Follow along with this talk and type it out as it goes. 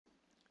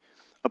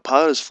A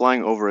pilot is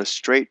flying over a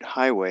straight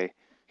highway.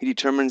 He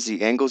determines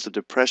the angles of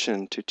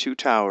depression to two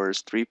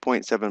towers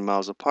 3.7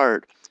 miles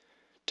apart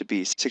to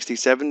be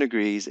 67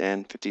 degrees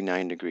and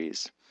 59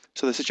 degrees.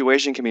 So the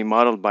situation can be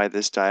modeled by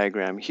this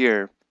diagram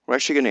here. We're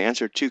actually going to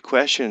answer two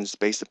questions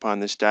based upon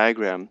this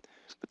diagram,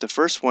 but the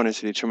first one is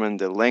to determine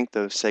the length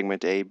of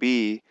segment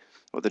AB,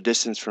 or the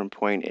distance from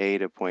point A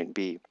to point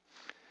B.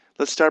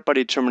 Let's start by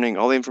determining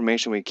all the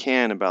information we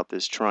can about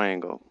this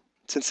triangle.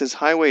 Since this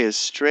highway is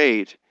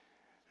straight,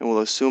 and we'll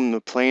assume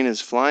the plane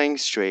is flying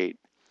straight,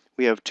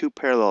 we have two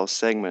parallel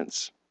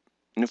segments.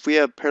 And if we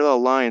have parallel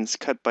lines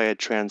cut by a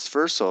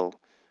transversal,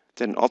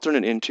 then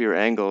alternate interior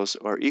angles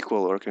are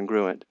equal or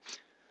congruent.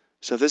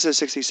 So if this is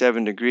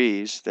 67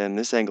 degrees, then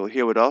this angle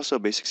here would also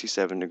be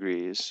 67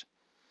 degrees.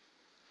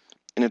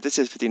 And if this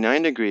is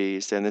 59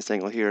 degrees, then this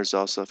angle here is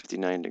also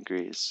 59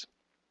 degrees.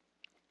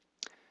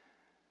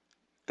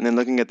 And then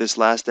looking at this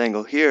last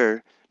angle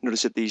here,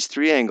 notice that these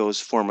three angles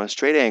form a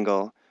straight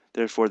angle,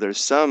 therefore their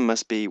sum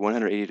must be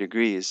 180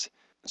 degrees.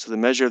 So the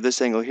measure of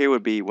this angle here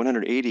would be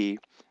 180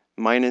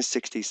 minus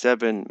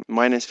 67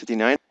 minus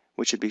 59,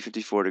 which would be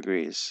 54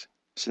 degrees.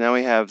 So now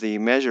we have the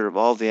measure of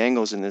all the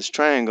angles in this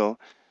triangle,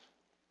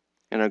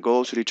 and our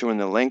goal is to determine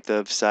the length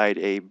of side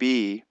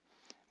AB,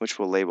 which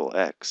we'll label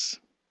X.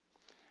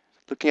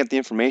 Looking at the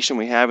information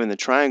we have in the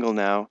triangle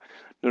now,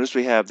 notice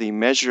we have the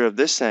measure of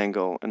this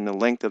angle and the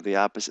length of the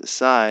opposite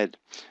side.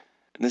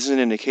 And this is an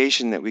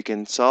indication that we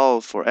can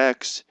solve for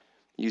X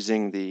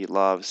using the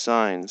law of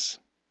sines.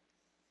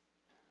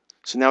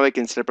 So now we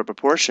can set up a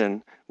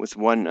proportion with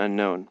one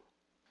unknown.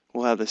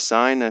 We'll have the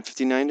sine of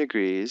 59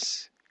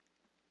 degrees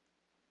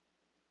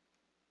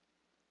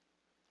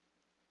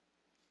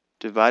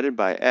divided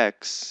by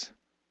X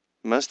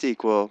must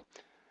equal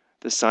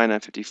the sine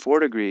of 54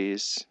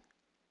 degrees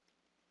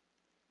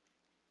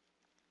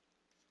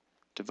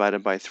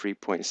divided by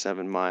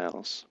 3.7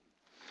 miles.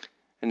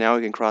 And now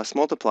we can cross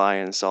multiply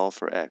and solve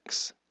for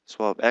X. So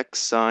we'll have X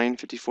sine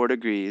 54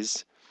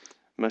 degrees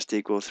must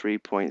equal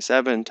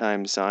 3.7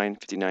 times sine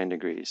 59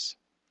 degrees.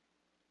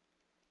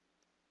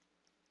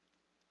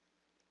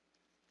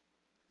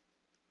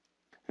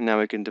 And now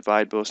we can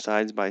divide both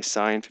sides by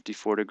sine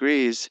 54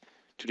 degrees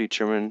to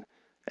determine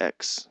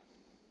X.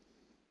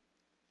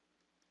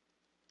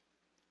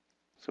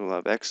 So we'll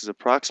have X is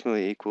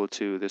approximately equal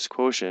to this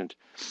quotient.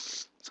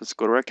 So let's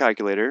go to our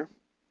calculator.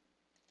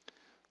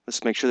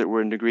 Let's make sure that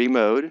we're in degree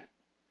mode,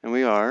 and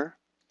we are.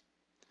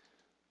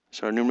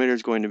 So our numerator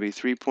is going to be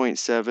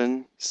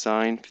 3.7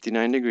 sine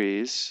 59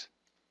 degrees.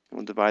 And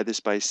we'll divide this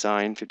by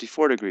sine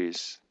 54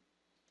 degrees.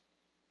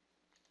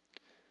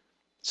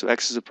 So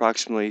X is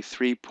approximately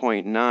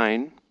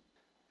 3.9,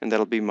 and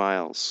that'll be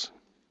miles.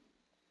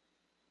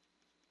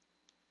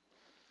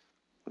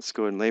 Let's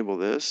go ahead and label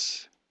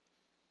this.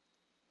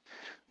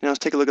 Now let's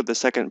take a look at the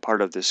second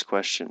part of this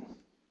question.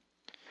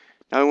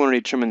 Now we want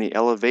to determine the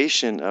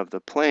elevation of the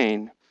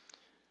plane,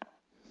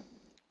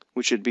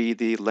 which would be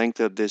the length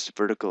of this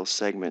vertical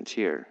segment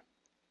here.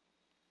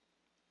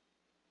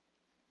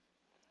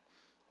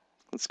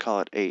 Let's call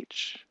it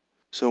H.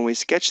 So when we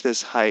sketch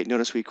this height,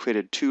 notice we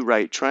created two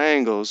right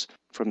triangles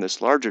from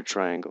this larger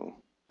triangle.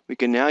 We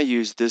can now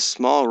use this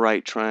small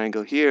right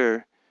triangle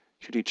here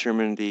to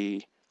determine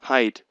the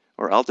height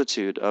or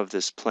altitude of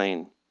this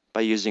plane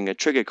by using a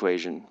trig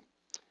equation.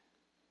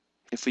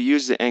 If we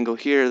use the angle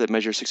here that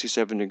measures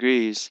 67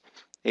 degrees,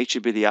 H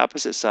would be the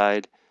opposite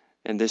side,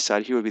 and this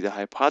side here would be the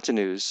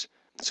hypotenuse.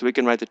 So we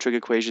can write the trig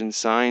equation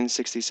sine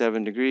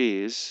 67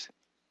 degrees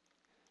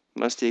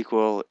must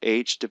equal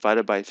H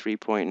divided by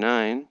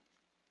 3.9.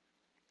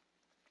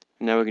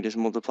 Now we can just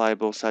multiply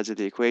both sides of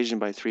the equation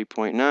by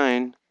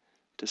 3.9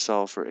 to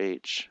solve for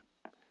H.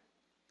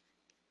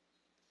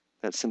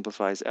 That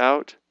simplifies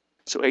out.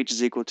 So H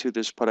is equal to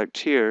this product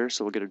here,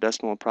 so we'll get a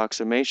decimal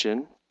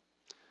approximation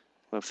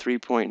of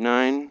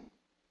 3.9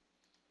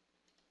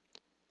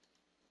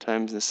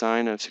 times the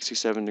sine of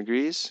 67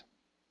 degrees.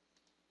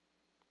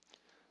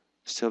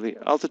 So the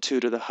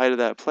altitude or the height of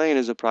that plane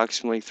is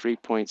approximately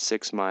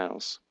 3.6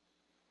 miles.